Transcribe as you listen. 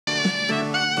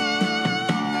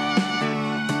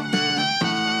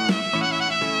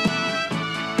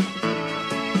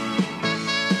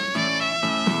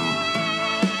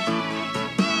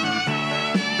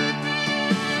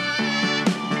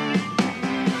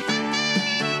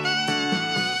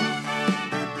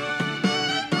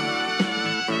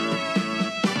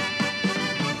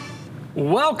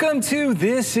Welcome to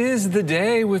This Is the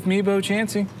Day with me, Bo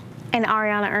Chansey. And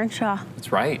Ariana Earnshaw. That's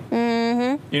right.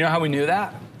 You know how we knew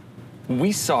that?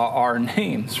 We saw our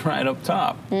names right up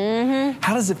top.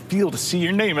 How does it feel to see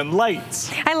your name in lights?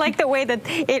 I like the way that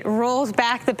it rolls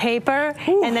back the paper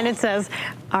and then it says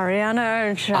Ariana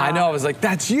Earnshaw. I know, I was like,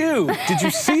 that's you. Did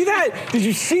you see that? Did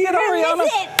you see it, Ariana?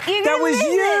 That was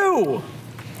you.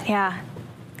 Yeah.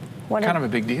 What Kind of a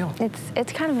big deal.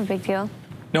 It's kind of a big deal.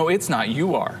 No, it's not.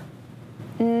 You are.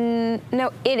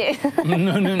 No, it is.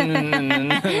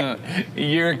 No.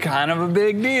 You're kind of a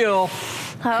big deal.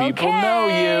 Okay. People know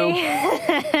you.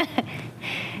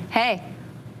 Hey,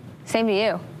 same to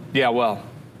you. Yeah, well,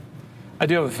 I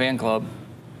do have a fan club.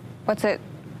 What's it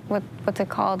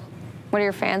called? What are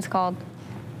your fans called?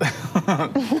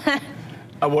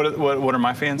 What are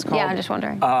my fans called? Yeah, I'm just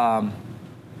wondering.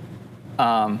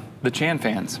 The Chan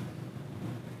fans.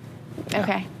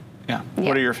 Okay. Yeah. Yeah.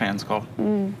 What are your fans called?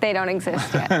 They don't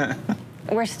exist yet.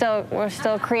 We're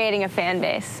still creating a fan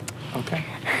base. Okay.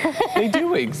 They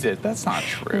do exist. That's not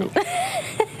true.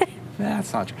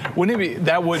 That's not true. Wouldn't it be?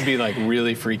 That would be like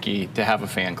really freaky to have a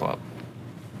fan club.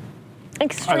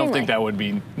 Extremely. I don't think that would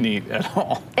be neat at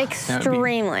all.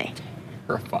 Extremely.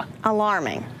 Terrifying.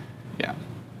 Alarming. Yeah.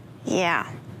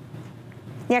 Yeah.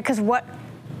 Yeah, because what?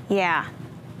 Yeah.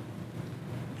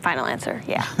 Final answer,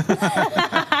 yeah.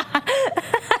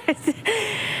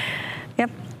 Yep.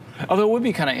 Although it would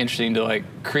be kind of interesting to like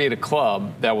create a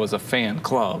club that was a fan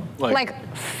club. Like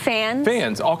fans?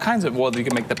 Fans, all kinds of, well, you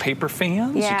could make the paper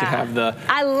fans. Yeah. You could have the,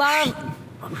 I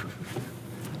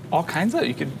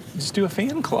could just do a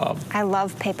fan club.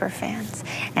 love paper fans. You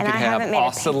And could I have haven't made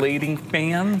oscillating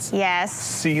fans. Yes.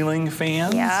 Ceiling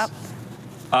fans. Yep.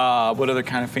 What other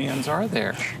kind of fans are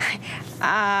there?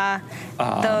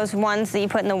 Those ones that you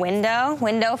put in the window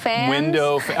fans.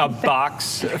 A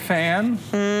box fan.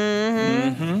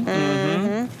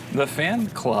 The fan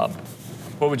club.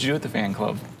 What would you do at the fan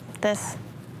club? This.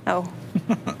 Oh.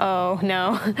 Oh,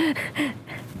 no.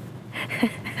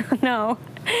 No.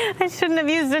 I shouldn't have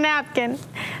used a napkin.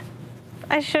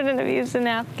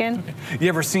 You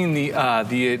ever seen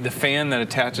the fan that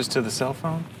attaches to the cell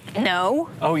phone? No.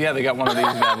 Oh yeah, they got one of these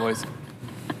bad boys.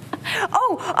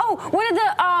 Oh, what are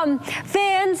the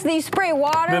fans that you spray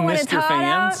water The when it's Mr. hot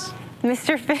Fans? out?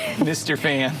 Mr. Fan. Mr.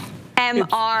 Fan.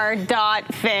 Mr.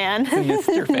 Dot fan.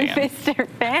 Mr. Fan. Mr.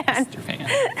 Fan. Mr. Fan.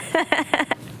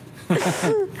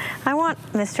 I want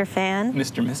Mr. Fan.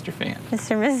 Mr. Fan.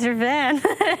 Mr. Fan.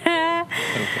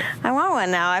 Okay. I want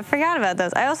one now. I forgot about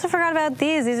those. I also forgot about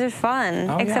these. These are fun.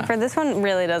 Oh, Except yeah. for this one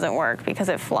really doesn't work because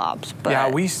it flops. But Yeah,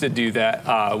 we used to do that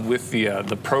with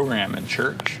the program in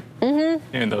church. And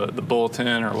the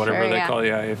bulletin or whatever Sure, they yeah. call it.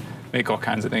 Yeah, you make all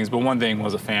kinds of things. But one thing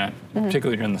was a fan,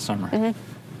 particularly during the summer.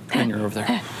 And you're over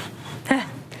there.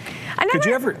 I never, Could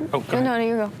you ever? Oh, go ahead. No,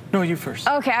 you go. No, you first.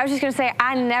 Okay, I was just gonna say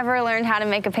I never learned how to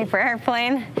make a paper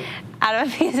airplane out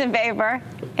of a piece of paper.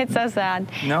 It's so sad.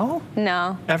 No?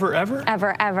 No. Ever?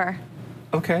 Ever.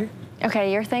 Okay.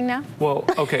 Okay, your thing now? Well,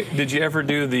 okay. Did you ever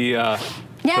do the?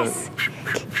 Yes.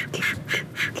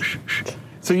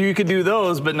 So you could do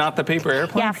those, but not the paper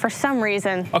airplane? Yeah, for some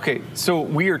reason. Okay, so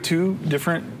we are two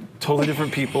totally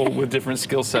different people with different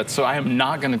skill sets. So I am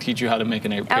not going to teach you how to make a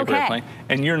paper Okay. airplane,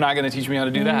 and you're not going to teach me how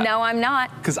to do that. No, I'm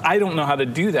not. Because I don't know how to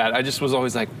do that. I just was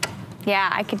always like, Yeah,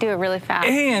 I could do it really fast.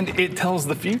 and it tells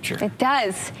the future. It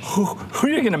does. Who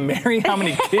you're going to marry, how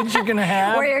many kids you're going to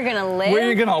have. Where you're gonna live. Where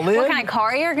you're going to live. What kind of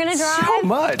car you're gonna drive. So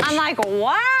much. I'm like,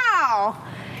 wow.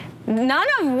 None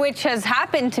of which has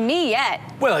happened to me yet.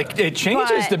 Well, it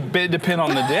changes depend on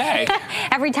the day.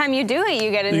 Every time you do it, you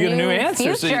get a New answer.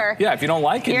 future. So if you don't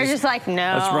like it, You're just like,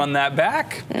 no. Let's run that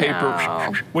back. Paper.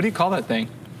 No. What do you call that thing?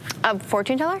 A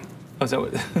fortune teller? Oh, is that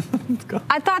what it's called?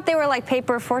 I thought they were like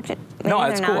paper fortune. Maybe No, they're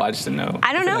that's cool. not. I just didn't know.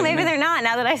 I don't if it know. had a Maybe name. they're not.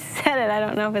 Now that I said it, I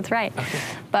don't know if it's right. Okay.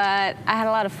 But I had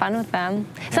a lot of fun with them.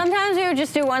 Sometimes we would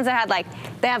just do ones that had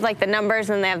they have like the numbers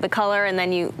and they have the color and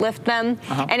then you lift them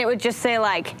and it would just say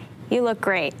like, you look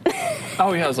great.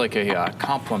 Oh yeah, it was like a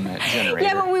compliment generator.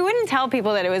 Yeah, but we wouldn't tell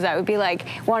people that it was that. It would be like,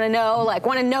 want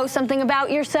to know something about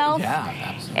yourself? Yeah,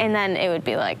 absolutely. And then it would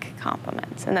be like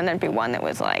compliments. And then there'd be one that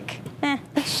was like, eh.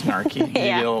 Snarky. You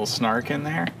Yeah. get a little snark in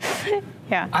there.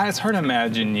 Yeah. It's hard to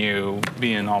imagine you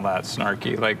being all that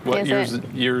snarky. Like what Is it?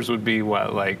 yours would be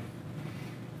what, like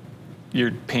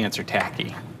your pants are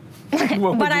tacky. What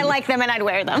would But I you- like them and I'd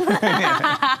wear them.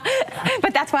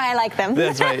 But that's why I like them.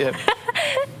 That's right, yeah.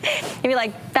 You'd be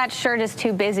like, that shirt is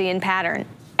too busy in pattern.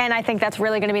 And I think that's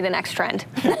really going to be the next trend.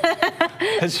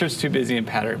 That shirt's too busy in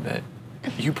pattern, but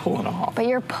you pull it off. But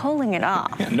you're pulling it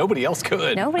off. Yeah, nobody else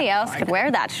could. Nobody else could wear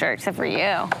that shirt except for you.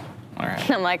 All right.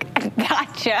 And I'm like,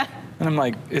 gotcha. And I'm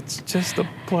like, it's just a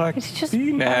black It's just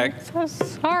V-neck. I'm so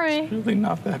sorry. It's really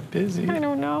not that busy. I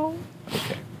don't know.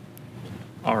 Okay.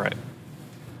 All right.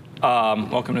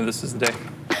 Welcome to This is the Day.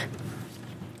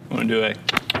 Want to do a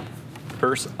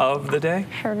verse of the day?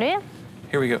 Sure do.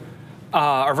 Here we go.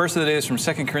 Our verse of the day is from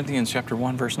 2 Corinthians chapter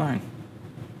 1, verse 9.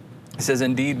 It says,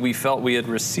 "Indeed, we felt we had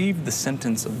received the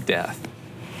sentence of death,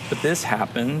 but this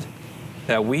happened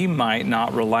that we might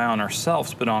not rely on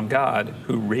ourselves, but on God,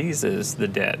 who raises the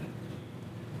dead."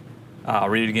 I'll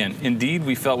read it again. "Indeed,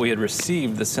 we felt we had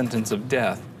received the sentence of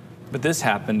death, but this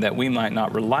happened that we might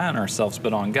not rely on ourselves,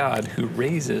 but on God, who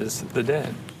raises the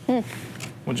dead."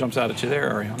 What jumps out at you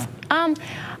there, Ariana?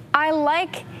 I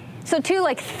like, so two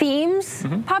like themes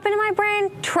pop into my brain.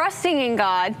 Trusting in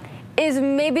God is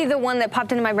maybe the one that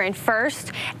popped into my brain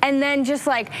first. And then just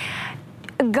like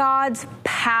God's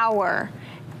power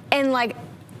and like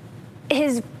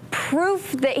his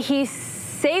proof that he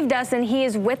saved us and he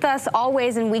is with us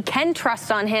always and we can trust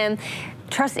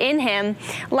in him.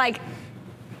 Like,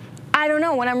 I don't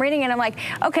know, when I'm reading it, I'm like,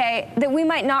 okay, that we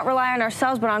might not rely on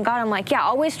ourselves, but on God. I'm like, yeah,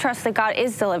 always trust that God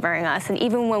is delivering us. And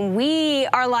even when we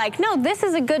are like, no, this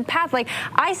is a good path, like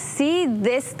I see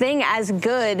this thing as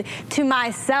good to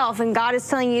myself and God is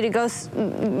telling you to go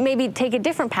maybe take a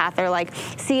different path or like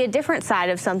see a different side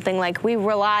of something. Like we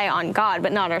rely on God,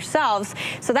 but not ourselves.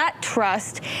 So that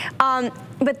trust.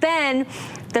 But then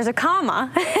there's a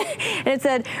comma and it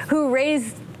said, who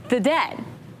raised the dead.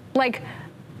 Like,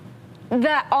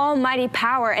 that almighty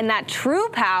power and that true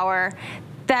power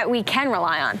that we can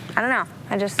rely on. I don't know.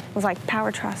 I just was like,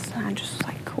 power, trust. And I'm just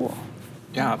like, cool.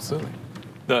 Yeah, absolutely.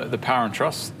 The power and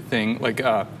trust thing, like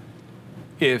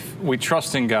if we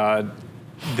trust in God,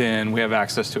 then we have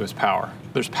access to his power.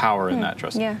 There's power in that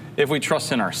trust. Yeah. If we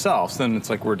trust in ourselves, then it's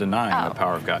like we're denying the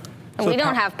power of God. And we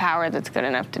don't have power that's good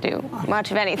enough to do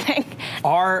much of anything.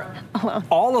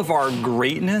 All of our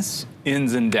greatness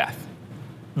ends in death.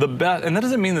 The best, and that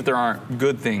doesn't mean that there aren't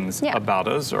good things about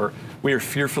us, or we are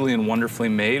fearfully and wonderfully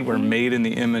made. We're made in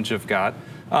the image of God.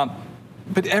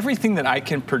 But everything that I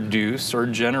can produce or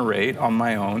generate on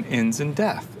my own ends in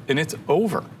death, and it's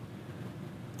over.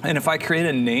 And if I create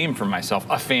a name for myself,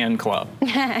 a fan club,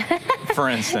 for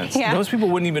instance, those people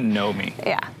wouldn't even know me.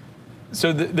 Yeah.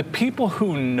 So the people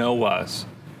who know us,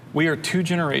 we are 2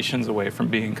 generations away from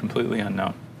being completely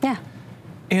unknown. Yeah.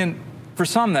 And for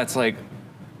some, that's like,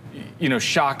 you know,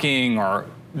 shocking or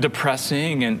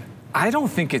depressing, and I don't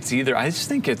think it's either. I just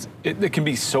think it can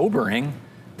be sobering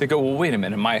to go, well, wait a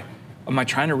minute, am I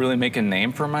trying to really make a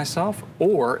name for myself,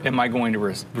 or am I going to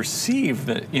receive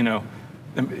the, you know,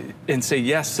 and say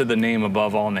yes to the name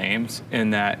above all names,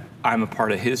 and that I'm a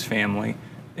part of his family,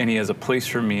 and he has a place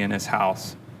for me in his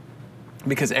house,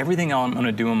 because everything I'm going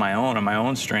to do on my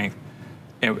own strength,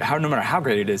 and no matter how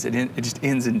great it is, it just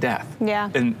ends in death. Yeah.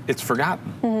 And it's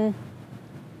forgotten.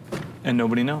 And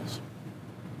nobody knows.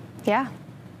 Yeah.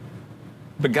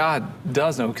 But God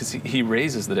does know because he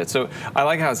raises the dead. So I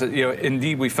like how it says, you know,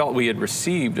 indeed we felt we had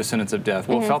received a sentence of death.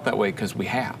 Well, it felt that way because we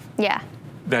have. Yeah.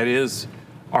 That is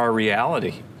our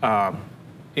reality.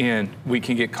 And we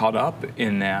can get caught up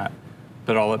in that,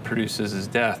 but all it produces is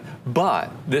death. But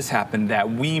this happened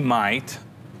that we might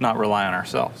not rely on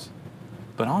ourselves,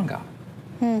 but on God,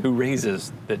 who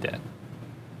raises the dead.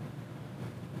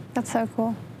 That's so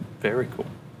cool. Very cool.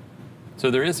 So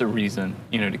there is a reason,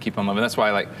 you know, to keep on living. That's why,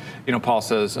 like, you know, Paul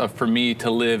says, for me to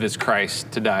live is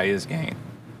Christ, to die is gain.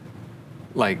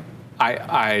 Like,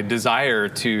 I desire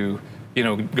to, you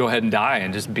know, go ahead and die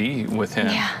and just be with him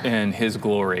in his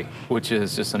glory, which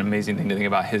is just an amazing thing to think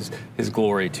about, his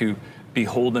glory, to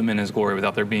behold him in his glory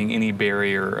without there being any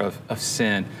barrier of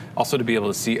sin. Also to be able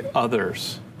to see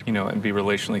others, you know, and be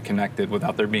relationally connected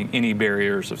without there being any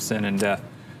barriers of sin and death,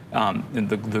 and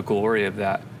the glory of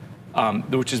that.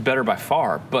 Which is better by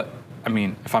far, but I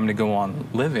mean, if I'm to go on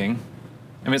living,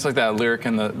 I mean, it's like that lyric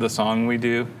in the song we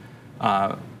do,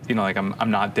 you know, like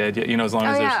I'm not dead yet, you know, as long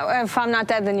as there's... if I'm not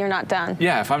dead, then you're not done.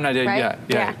 Yeah, if I'm not dead right?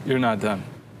 yet, you're not done.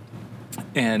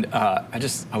 And I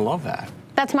love that.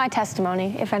 That's my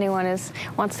testimony, if anyone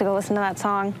wants to go listen to that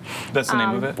song. That's the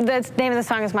name of it? The name of the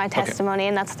song is My Testimony,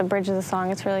 and that's the bridge of the song.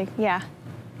 It's really,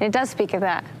 it does speak of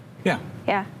that. Yeah.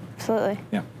 Yeah, absolutely.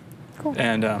 Yeah. Cool.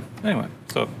 And anyway,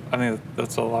 so I think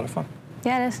that's a lot of fun.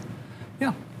 Yeah, it is.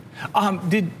 Yeah.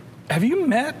 Have you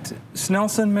met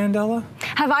Snelson Mandela?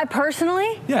 Have I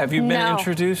personally? Yeah, have you been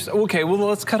introduced? Okay, well,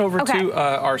 let's cut over to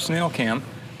our snail cam.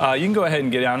 You can go ahead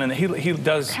and get down, and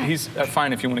he's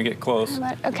fine if you want to get close.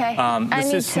 Okay.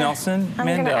 This is Snelson Mandela. I'm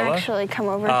going to actually come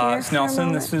over here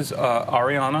Snelson, this is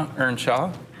Ariana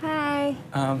Earnshaw. Hi.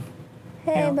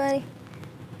 Hey, buddy.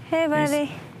 Hey,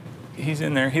 buddy. He's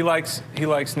in there. He likes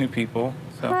new people.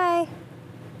 So, Hi.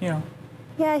 you know,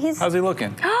 Yeah, he's how's he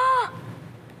looking?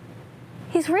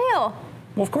 he's real.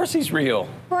 Well, of course he's real.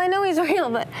 Well, I know he's real,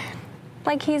 but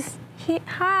like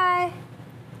hi.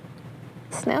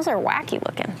 Snails are wacky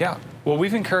looking. Yeah. Well,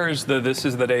 we've encouraged the This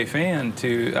Is the Day fam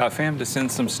to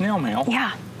send some snail mail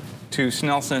Yeah. to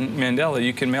Snelson Mandela.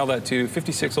 You can mail that to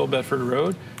 56 Old Bedford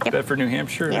Road, Yep. Bedford, New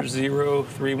Hampshire, Yep.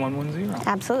 03110.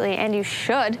 Absolutely, and you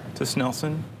should. To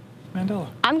Snelson Mandela.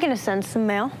 I'm gonna send some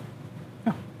mail,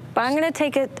 Yeah. but I'm gonna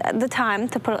take the time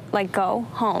to go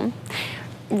home,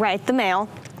 write the mail,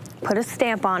 put a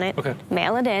stamp on it, Okay.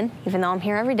 mail it in, even though I'm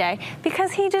here every day,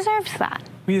 because he deserves that.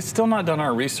 We have still not done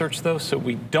our research, though, so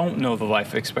we don't know the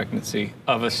life expectancy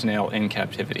of a snail in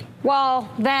captivity. Well,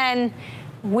 then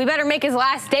we better make his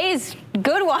last days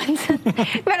good ones.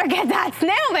 Better get that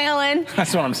snail mail in,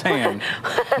 That's what I'm saying.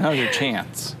 Now's your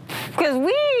chance. because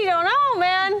we don't know,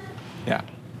 man. Yeah.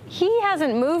 He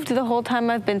hasn't moved the whole time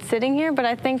I've been sitting here, but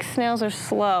I think snails are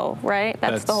slow, right?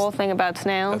 That's the That's- whole thing about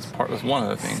snails. That's one of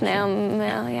the things. Snail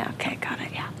mail, yeah, okay, got it,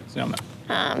 yeah. Snail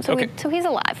mail. So, Okay. so he's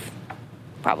alive,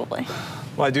 probably.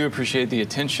 Well, I do appreciate the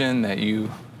attention that you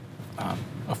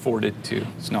afforded to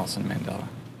Snelson Mandela.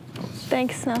 That was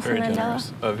Thanks, Nelson very Mandela.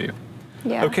 generous of you.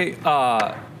 Yeah. Okay,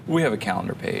 we have a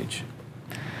calendar page.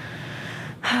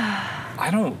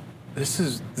 This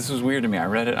is weird to me. I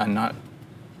read it.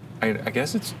 I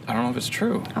guess I don't know if it's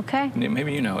true. Okay.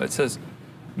 Maybe you know. It says,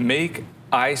 make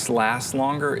ice last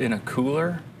longer in a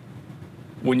cooler.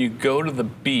 When you go to the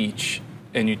beach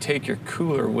and you take your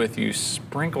cooler with you,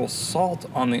 sprinkle salt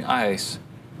on the ice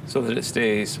so that it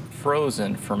stays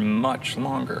frozen for much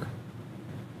longer.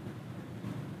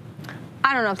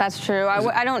 I don't know if that's true.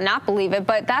 I don't not believe it,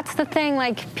 but that's the thing.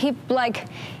 Like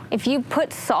if you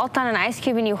put salt on an ice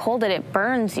cube and you hold it, it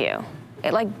burns you.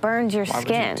 It like burns your Why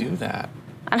skin. would you do that?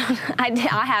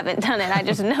 I haven't done it. I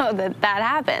just know that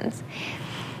happens.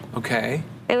 Okay.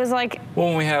 It was like Well,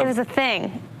 when we have it was a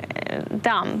thing.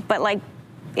 Dumb, but like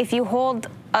if you hold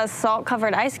a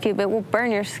salt-covered ice cube, it will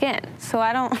burn your skin. So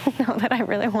I don't know that I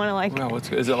really want to like. Well,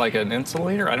 is it like an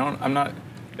insulator? I'm not.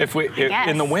 If guess.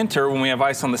 in the winter when we have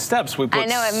ice on the steps, we put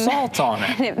salt on it.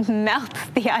 And it melts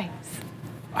the ice.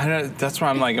 I know. That's why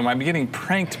I'm like, am I getting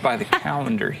pranked by the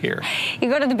calendar here? You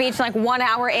go to the beach like 1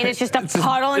 hour in, it's just a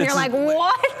puddle, and you're like,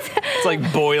 what? It's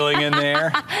like boiling in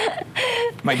there.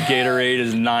 My Gatorade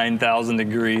is 9,000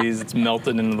 degrees. It's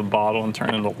melted into the bottle and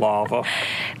turned into lava.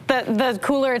 The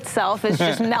cooler itself is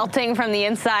just melting from the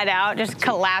inside out, just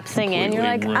collapsing in. You're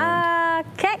like, completely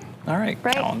okay. All right,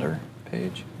 Right. calendar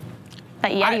page.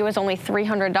 That Yeti was only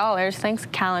 $300. Thanks,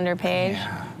 calendar page.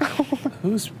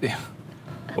 Yeah.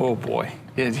 Oh boy.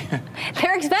 They're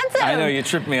expensive. I know you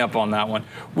tripped me up on that one.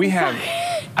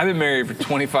 I've been married for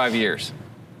 25 years,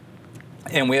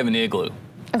 and we have an igloo.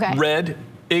 Okay. Red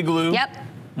igloo. Yep.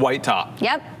 White top.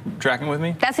 Yep. Tracking with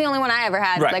me? That's the only one I ever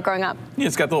had, Right. like growing up. Yeah,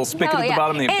 it's got the little spigot at the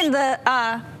bottom. And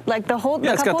the whole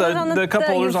Yeah, it's got the cup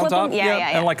holders on top.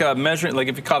 Yeah. And like a measuring, like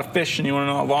if you caught a fish and you want to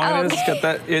know how long it is, it's got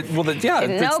that.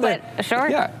 Didn't know, but sure.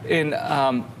 Yeah, and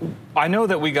I know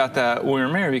that we got that when we were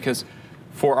married because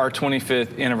for our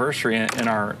 25th anniversary in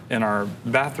our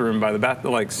bathroom by the bath,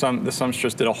 like the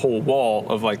Sumstress did a whole wall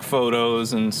of like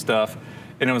photos and stuff.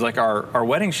 And it was like our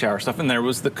wedding shower stuff, and there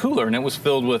was the cooler, and it was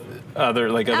filled with other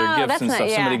gifts that's and nice, stuff.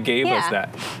 yeah. Somebody gave us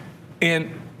that, and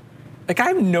like I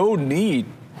have no need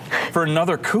for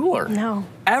another cooler. No.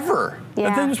 Ever. Yeah.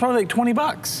 That thing was probably like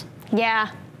 $20.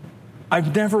 Yeah.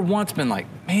 I've never once been like,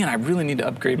 man, I really need to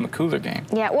upgrade my cooler game.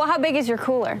 Yeah. Well, how big is your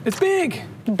cooler? It's big.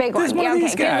 Big This one. is one Yeah, of okay.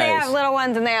 these Because they guys. have little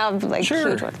ones and they have like Sure.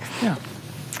 huge ones. Yeah.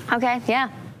 Okay, yeah.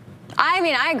 I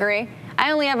mean, I agree.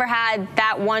 I only ever had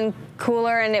that one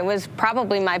cooler, and it was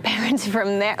probably my parents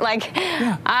from there. Like,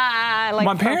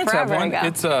 My parents have one. Ago.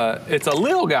 It's a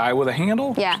little guy with a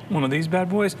handle. Yeah. One of these bad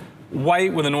boys.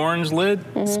 White with an orange lid.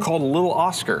 It's called a Little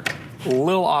Oscar.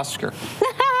 Little Oscar.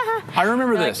 I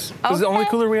remember this. This is the only okay.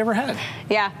 cooler we ever had.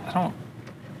 Yeah. I don't.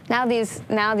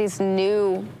 Now these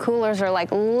new coolers are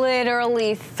like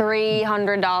literally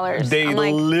 $300. They I'm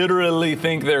like, literally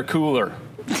think they're cooler.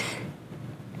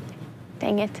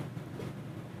 dang it.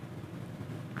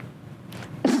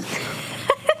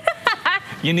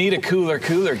 You need a cooler. Get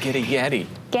a Yeti.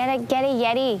 Get a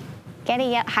Yeti. Get a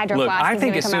Yeti. Hydro Look, Flask I is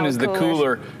think gonna as come soon out as with the coolers.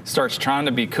 cooler starts trying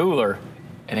to be cooler,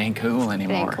 it ain't cool It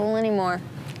anymore. ain't cool anymore.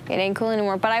 It ain't cool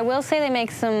anymore. But I will say they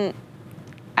make some,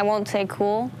 I won't say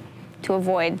cool to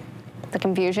avoid the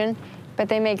confusion, but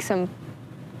they make some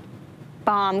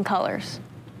bomb colors.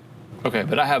 Okay,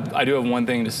 but I do have one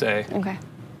thing to say Okay.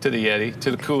 to the Yeti,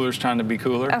 to the coolers trying to be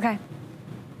cooler. Okay.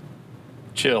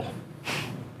 Chill.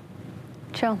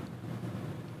 Chill.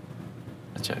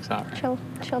 That checks out, right?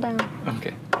 Chill down.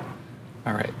 Okay.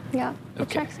 All right. Yeah, it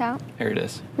Okay. checks out. Here it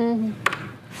is.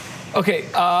 Okay.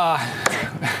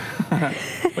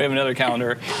 We have another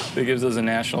calendar that gives us a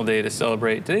national day to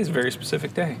celebrate. Today's a very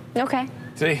specific day. Okay.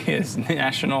 Today is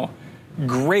National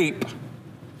Grape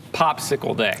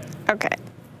Popsicle Day. Okay.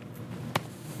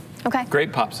 Okay.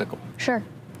 Grape popsicle. Sure.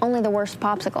 Only the worst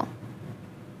popsicle.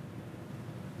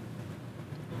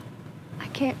 I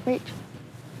can't reach.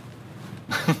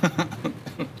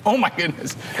 Oh my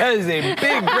goodness. That is a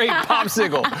big grape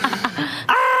popsicle.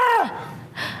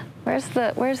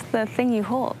 Where's the thing you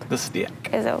hold? The stick.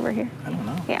 Is it over here? I don't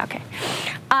know. Yeah, okay.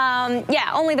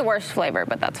 Yeah, only the worst flavor,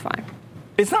 but that's fine.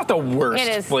 It's not the worst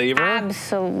It is flavor.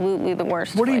 absolutely the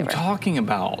worst What are flavor. you talking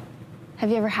about? Have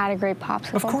you ever had a grape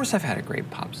popsicle? Of course I've had a grape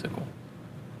popsicle.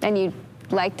 And you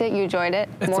liked it? You enjoyed it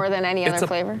more than any other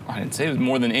flavor? I didn't say it was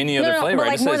more than any other No, flavor. but I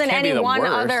like just more said it than can't be any the one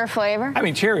worst. other flavor? I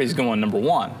mean, cherry's going number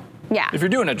one. Yeah. If you're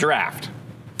doing a draft,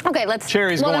 Okay, let's.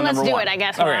 cherry's well, going then number let's do one. it, I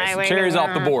guess. All right, so cherry's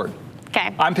off the board.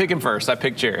 Okay. I'm picking first. I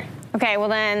picked cherry. Okay, well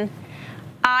then,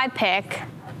 I pick.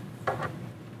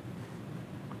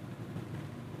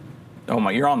 Oh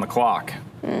my, you're on the clock.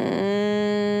 You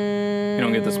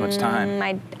don't get this much time.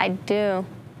 I do.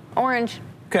 Orange.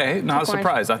 Okay, not a Orange.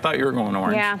 surprise. I thought you were going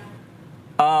orange. Yeah.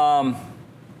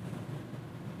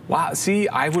 Wow, see,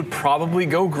 I would probably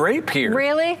go grape here.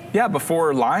 Really? Yeah,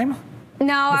 before lime.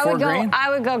 No, I Before would go. green? I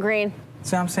would go green.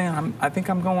 See what I'm saying? I think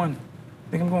I'm going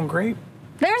grape.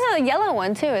 There's a yellow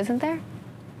one too, isn't there?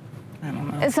 I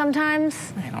don't know.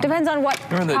 Sometimes I don't depends on what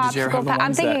Remember did you ever have popsicle. the I'm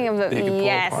ones thinking that of the you could pull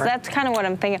yes. apart? That's kind of what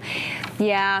I'm thinking.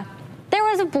 Yeah, there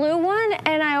was a blue one,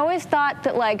 and I always thought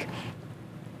that like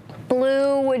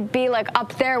blue would be like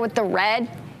up there with the red,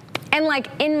 and like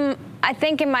I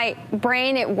think in my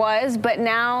brain it was, but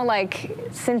now like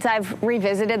since I've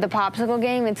revisited the popsicle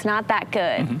game, it's not that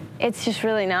good. Mm-hmm. It's just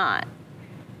really not.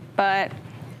 But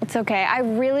it's okay. I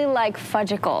really like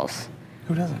fudgicles.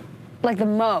 Who doesn't? Like the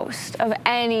most of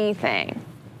anything.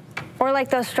 Or like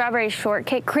those strawberry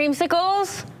shortcake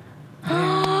creamsicles.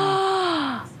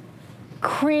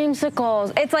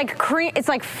 Creamsicles. It's like it's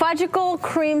like fudgicle,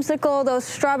 creamsicle, those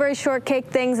strawberry shortcake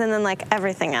things, and then like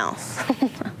everything else.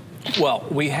 Well,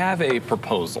 we have a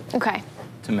proposal Okay.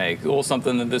 to make. A little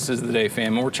something that This Is the Day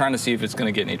fam, and we're trying to see if it's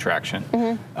going to get any traction.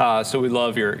 So we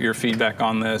love your feedback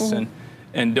on this,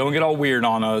 and don't get all weird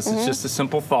on us. It's just a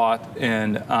simple thought,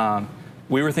 and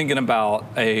we were thinking about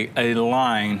a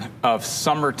line of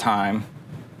summertime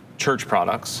church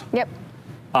products. Yep.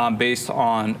 Based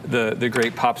on the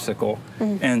grape popsicle,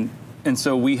 and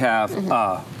so we have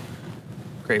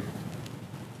grape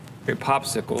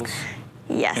popsicles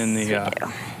Yes. in we the do.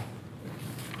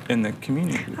 in the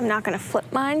communion. I'm not gonna flip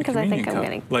mine because I think I'm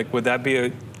communion gonna. cup. Like, would that be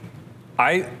a?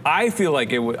 I feel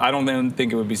like it would. I don't even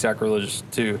think it would be sacrilegious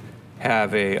to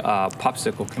have a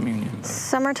popsicle communion. But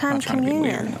Summertime not trying to be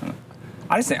weird. communion.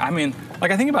 I just think. I mean,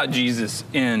 like I think about Jesus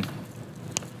in.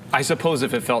 I suppose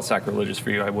if it felt sacrilegious for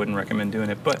you, I wouldn't recommend doing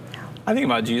it. But I think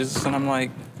about Jesus, and I'm like,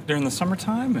 during the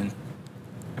summertime, and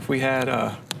if we had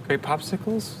grape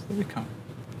popsicles, that would come.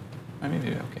 I mean,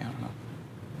 maybe okay. I don't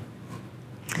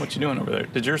know. What you doing over there?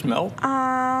 Did yours melt?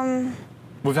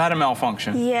 We've had a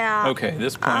malfunction. Yeah. Okay,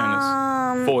 this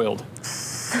plan is foiled.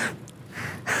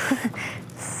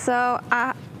 So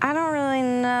I don't really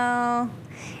know.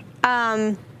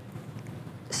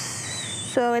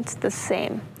 So it's the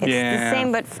same. It's Yeah. the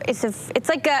same, but it's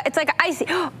like icy.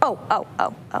 Oh.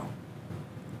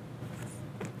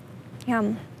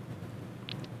 Yum.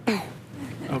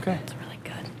 Okay. It's really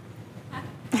good.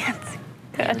 It's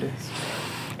There it good. is.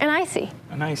 And icy.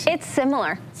 A nice. It's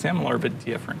similar, Similar but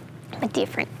different. but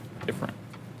different. Different.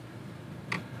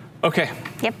 Okay.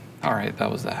 Yep. All right, that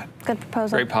was that. Good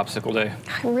proposal. Great popsicle day.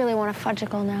 I really want a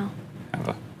fudgicle now.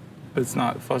 But it's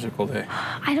not fudgicle day.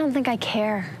 I don't think I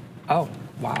care. Oh,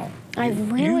 wow. I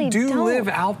really You do don't. live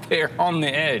out there on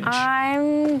the edge.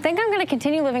 I think I'm gonna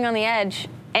continue living on the edge,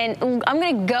 and I'm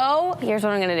gonna go. Here's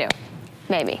what I'm gonna do.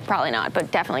 Maybe, probably not, but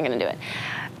definitely gonna do it.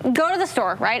 Go to the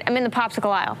store, right? I'm in the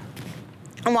popsicle aisle.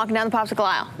 I'm walking down the popsicle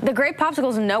aisle. The grape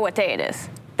popsicles know what day it is.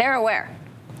 They're aware,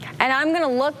 and I'm gonna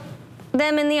look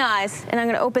them in the eyes, and I'm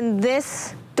gonna open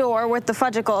this door with the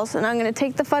fudgicles, and I'm gonna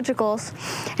take the fudgicles,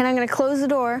 and I'm gonna close the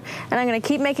door, and I'm gonna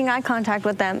keep making eye contact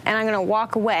with them, and I'm gonna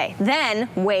walk away. Then,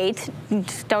 wait,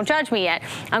 don't judge me yet.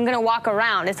 I'm gonna walk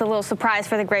around. It's a little surprise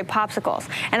for the grape popsicles.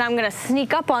 And I'm gonna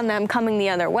sneak up on them coming the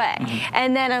other way.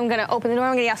 And then I'm gonna open the door,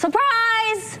 I'm gonna yell,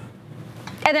 surprise!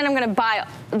 And then I'm gonna buy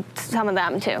some of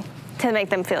them too, to make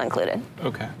them feel included.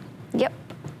 Okay. Yep,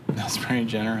 That's pretty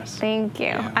generous. thank you.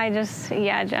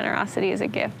 Yeah. Generosity is a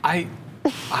gift.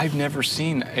 I've never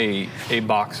seen a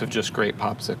box of just grape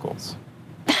popsicles.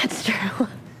 That's true.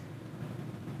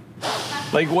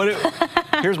 Like,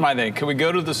 here's my thing. Can we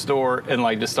go to the store and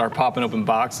like just start popping open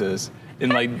boxes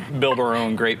and like build our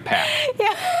own grape pack?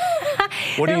 Yeah.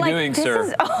 What are you like, doing,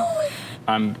 sir?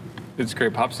 It's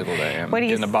Grape Popsicle Day. I'm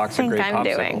getting a box of grape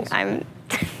popsicles. I'm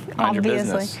Mind your obviously.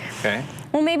 business. Okay.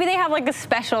 Well, maybe they have like a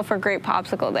special for Grape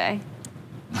Popsicle Day.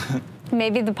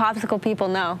 Maybe the popsicle people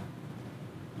know.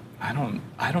 I don't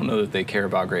know that they care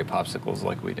about grape popsicles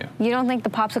like we do. You don't think the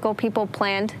popsicle people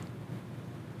planned?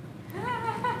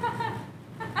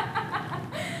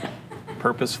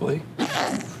 Purposefully?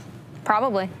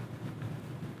 Probably.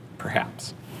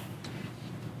 Perhaps.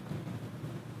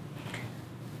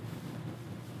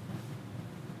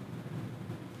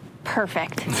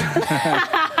 Perfect.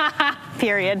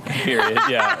 Period. Period.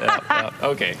 Yeah.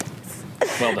 Okay.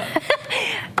 Well done.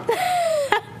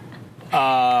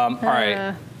 All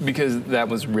right. Because that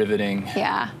was riveting.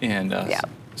 Yeah. And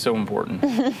so important.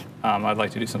 I'd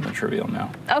like to do something trivial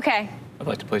now. Okay. I'd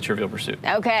like to play Trivial Pursuit.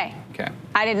 Okay. Okay.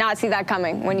 I did not see that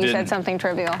coming when you said something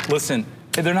trivial. Listen,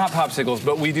 they're not popsicles,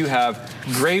 but we do have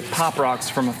great Pop Rocks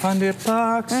from a Fun Dip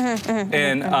box.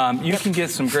 And you can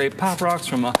get some great Pop Rocks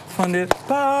from a Fun Dip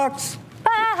box.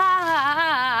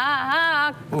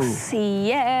 Box.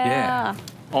 Yeah.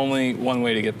 Only one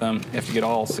way to get them. You have to get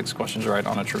all 6 questions right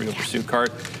on a Trivial Pursuit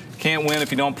card. Can't win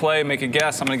if you don't play. Make a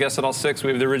guess. I'm going to guess at all 6. We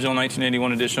have the original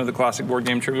 1981 edition of the classic board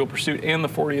game Trivial Pursuit and the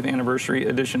 40th anniversary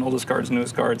edition, oldest cards,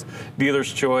 newest cards.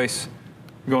 Dealer's choice.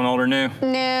 Going old or new?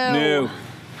 New. New.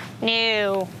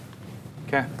 New.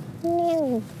 Okay.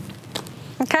 New.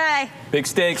 Okay. Big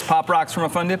stakes. Pop Rocks from a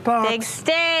Fun Dip box. Big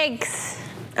stakes.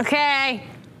 Okay.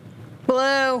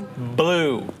 Blue.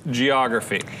 Blue.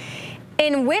 Geography.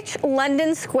 In which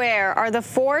London square are the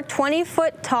 4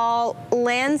 20-foot-tall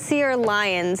Landseer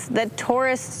lions that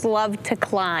tourists love to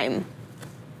climb?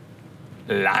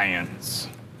 Lions.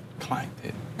 Climbed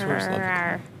it. Tourists love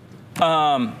to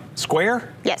climb.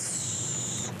 Square?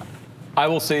 Yes. I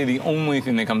will say the only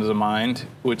thing that comes to mind,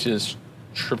 which is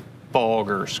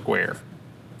Trafalgar Square.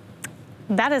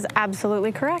 That is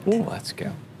absolutely correct. Ooh, let's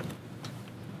go.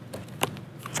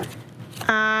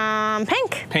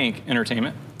 Pink. Pink.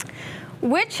 Entertainment.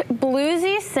 Which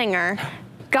bluesy singer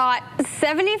got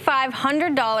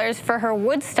 $7,500 for her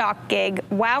Woodstock gig,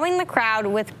 wowing the crowd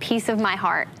with Piece of My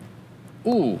Heart?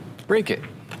 Ooh, break it.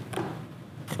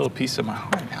 A little piece of my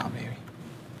heart now, baby.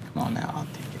 Come on now, I'll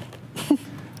take it.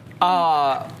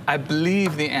 I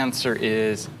believe the answer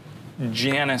is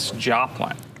Janis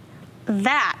Joplin.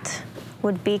 That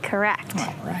would be correct.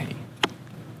 All righty.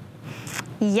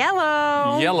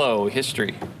 Yellow. Yellow.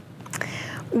 History.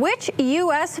 Which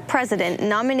U.S. president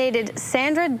nominated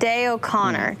Sandra Day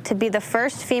O'Connor to be the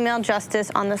first female justice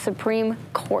on the Supreme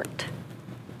Court?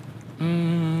 So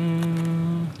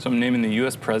I'm naming the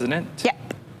U.S. president?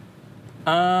 Yep.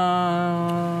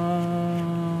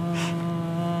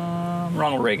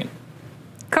 Ronald Reagan.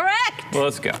 Correct. Well,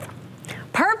 let's go.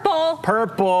 Purple.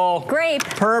 Purple. Grape.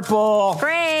 Purple.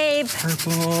 Grape.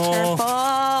 Purple. Purple.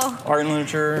 Art and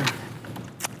literature.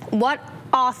 What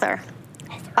author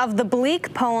of the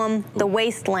bleak poem The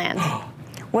Wasteland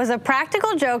was a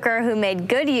practical joker who made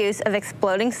good use of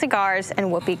exploding cigars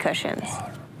and whoopee cushions?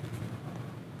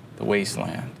 The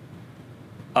Wasteland.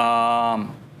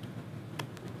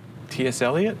 T.S.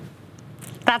 Eliot?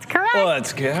 That's correct.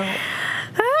 Let's go.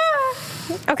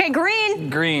 Okay, green.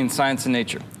 Green, Science and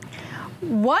Nature.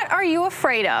 What are you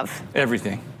afraid of?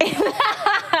 Everything.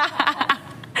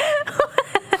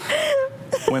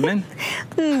 Women?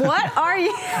 What are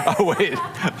you? Oh, wait.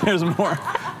 There's more.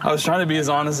 I was trying to be as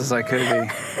honest as I could be.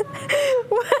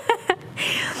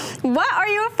 What are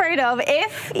you afraid of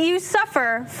if you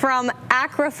suffer from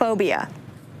acrophobia?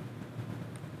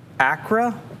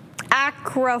 Acra?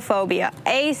 Acrophobia.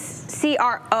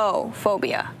 A-C-R-O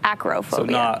phobia. Acrophobia. So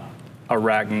not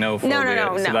arachnophobia.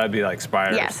 No. So that'd be like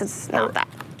spiders. Yes, it's not that.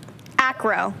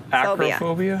 Acrophobia.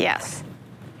 Acrophobia? Yes.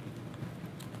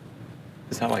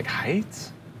 Is that like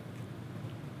heights?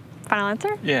 Final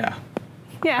answer? Yeah.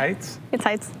 Yeah. Heights? It's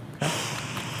heights. Okay.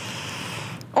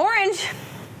 Orange.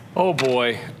 Oh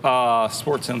boy.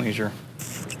 Sports and leisure.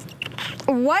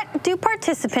 What do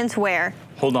participants wear?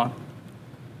 Hold on.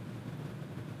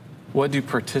 What do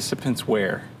participants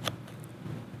wear?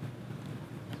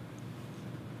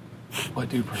 What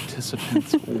do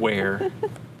participants wear?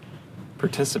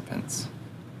 Participants.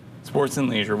 Sports and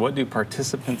leisure. What do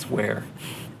participants wear?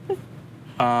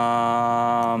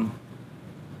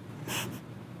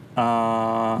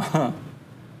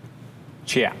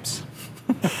 Chaps.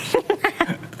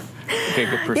 Okay,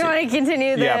 good. Proceed. You want to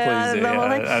continue the, yeah, please do. the whole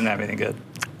thing? I don't have anything good.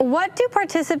 What do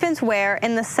participants wear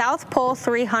in the South Pole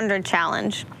 300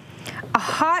 Challenge? A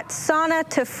hot sauna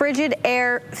to frigid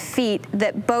air feat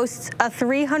that boasts a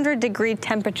 300-degree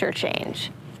temperature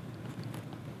change.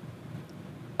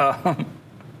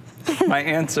 My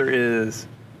answer is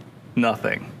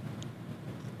nothing.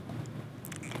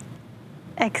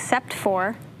 Except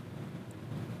for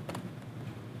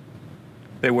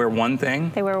They wear one thing?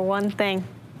 they wear one thing.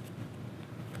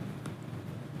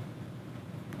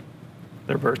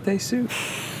 Their birthday suit?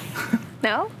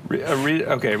 No?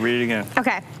 Okay, read it again.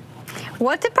 Okay.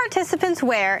 What do participants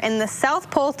wear in the South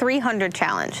Pole 300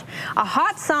 Challenge? A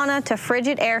hot sauna to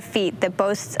frigid air feat that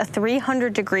boasts a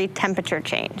 300-degree temperature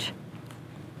change.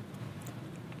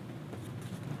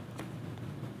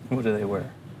 What do they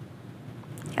wear?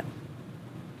 Yep.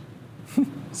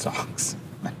 Socks.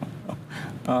 I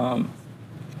don't know.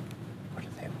 What do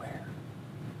they wear?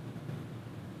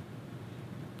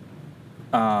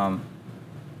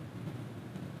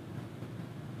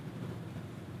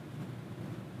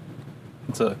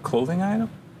 It's a clothing item?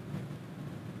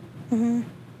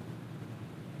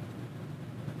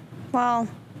 Well,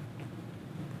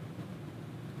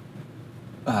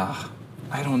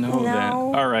 I don't know then.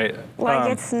 No. All right.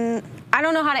 like I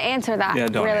don't know how to answer that. Yeah,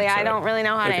 don't really. answer I it. don't really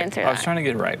know how to Okay, answer I was that. trying to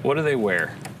get it right. What do they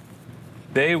wear?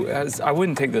 I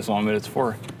wouldn't take this long, but it's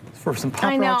for some pop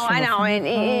I know, rocks from I the know. front.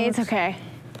 It's okay.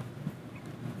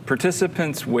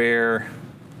 Participants wear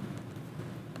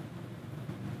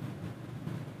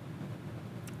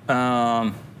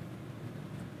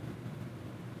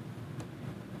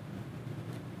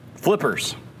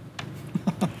flippers.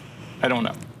 I don't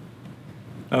know.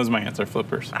 That was my answer,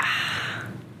 flippers.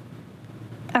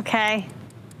 Okay.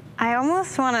 I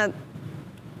almost want to.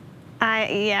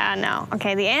 Yeah, no.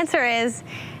 Okay, the answer is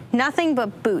nothing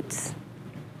but boots.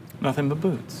 Nothing but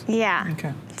boots. Yeah.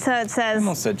 Okay. So it I says.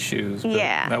 almost said shoes, but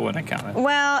Yeah. that wouldn't have counted.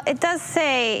 Well, it does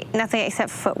say nothing except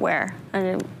footwear,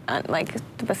 like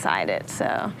beside it.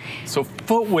 So So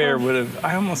footwear would have,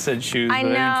 I almost said shoes, I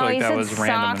but I didn't know feel like you that said was random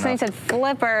socks and you enough. said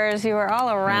flippers. You were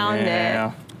all around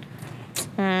Yeah.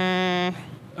 it.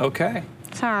 Okay.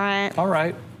 It's all right. All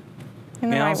right.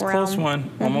 In the Yeah, it right was a close realm. one.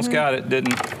 Almost got it,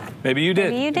 didn't. Maybe you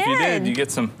did. Maybe you If you did, did. you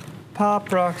get some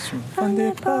pop rocks from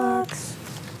Funded Box.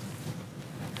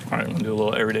 All right, we'll do a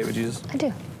little Everyday with Jesus. I do.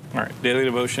 All right, daily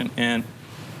devotion in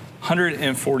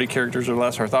 140 characters or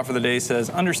less. Our thought for the day says,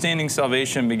 understanding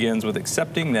salvation begins with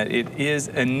accepting that it is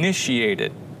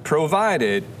initiated,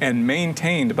 provided, and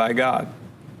maintained by God.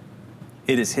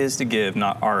 It is His to give,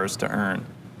 not ours to earn.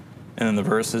 And then the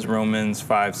verse is Romans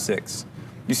 5:6.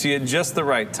 You see, at just the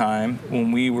right time,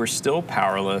 when we were still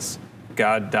powerless,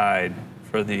 Christ died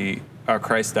for the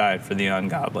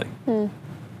ungodly.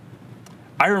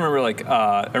 I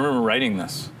remember writing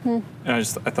this, and I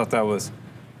thought it was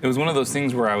one of those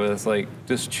things where I was like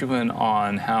just chewing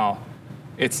on how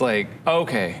it's like,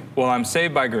 okay, well, I'm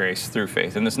saved by grace through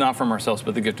faith, and it's not from ourselves,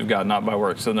 but the gift of God, not by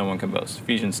works, so no one can boast.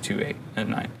 Ephesians 2:8 and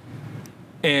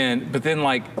 9. But then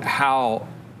like how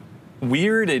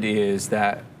weird it is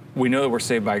that we know that we're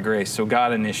saved by grace, so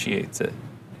God initiates it,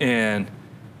 and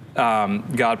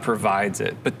God provides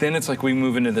it. But then it's like we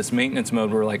move into this maintenance mode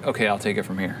where we're like, okay, I'll take it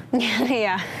from here.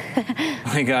 Yeah.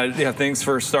 Like, God, yeah, thanks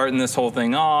for starting this whole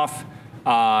thing off.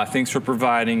 Thanks for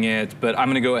providing it, but I'm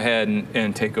going to go ahead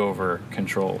and take over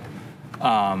control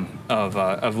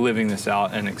of living this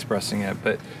out and expressing it.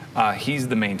 But He's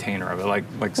the maintainer of it,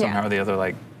 like somehow or the other.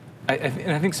 Like,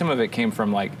 and I think some of it came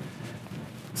from like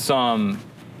some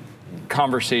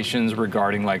conversations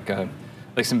regarding like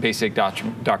some basic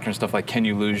doctrine stuff, like can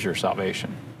you lose your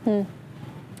salvation?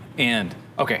 And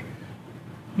okay,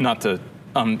 not to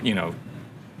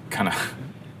kind of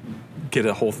get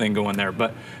a whole thing going there,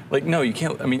 but like no, you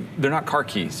can't. I mean, they're not car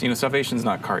keys. Salvation's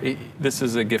not car. This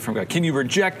is a gift from God. Can you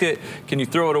reject it? Can you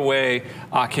throw it away?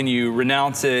 Can you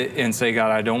renounce it and say,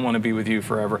 God, I don't want to be with you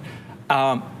forever?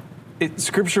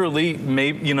 Scripturally,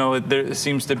 maybe there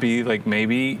seems to be like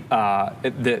maybe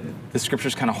the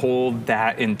scriptures kind of hold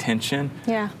that intention.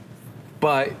 Yeah.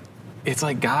 But it's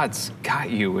like God's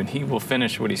got you, and He will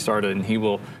finish what He started, and He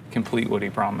will complete what He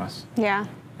promised. Yeah.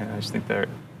 And I just think that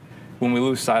when we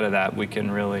lose sight of that, we can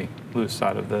really lose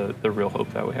sight of the real hope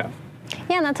that we have.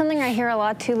 Yeah, and that's something I hear a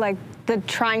lot too, like the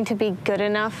trying to be good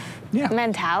enough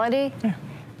mentality. Yeah.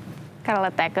 Gotta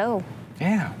let that go.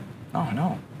 Yeah. Oh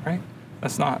no, right?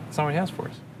 That's not what He has for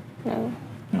us. No.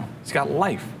 No. He's got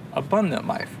life, abundant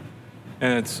life.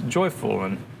 And it's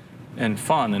joyful and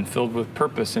fun and filled with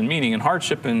purpose and meaning and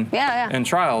hardship and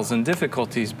trials and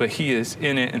difficulties, but He is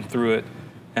in it and through it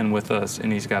and with us,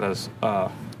 and He's got us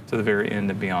to the very end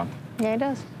and beyond. Yeah, He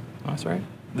does. That's right.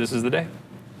 This is the day.